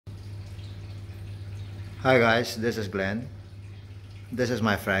Hi guys, this is Glenn. This is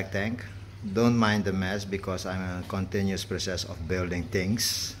my frag tank. Don't mind the mess because I'm in a continuous process of building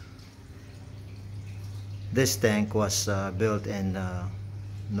things. This tank was built in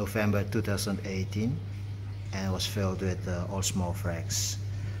November 2018 and was filled with all small frags.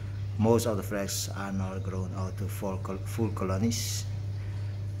 Most of the frags are now grown out to full colonies,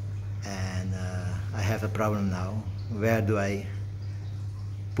 and I have a problem now. Where do I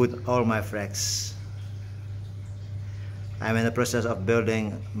put all my frags? I'm in the process of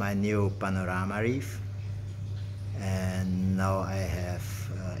building my new panorama reef, and now I have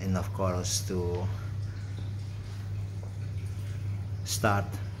enough corals to start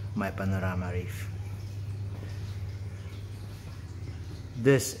my panorama reef.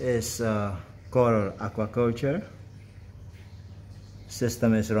 This is coral aquaculture.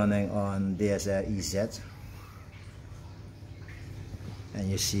 System is running on DSR EZ, and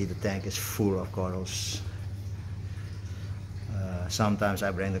you see the tank is full of corals. Sometimes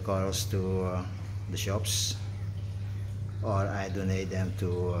I bring the corals to the shops, or I donate them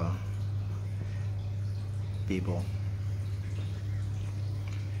to people.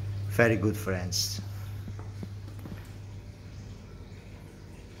 Very good friends.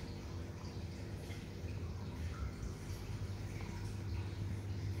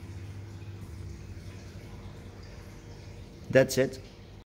 That's it.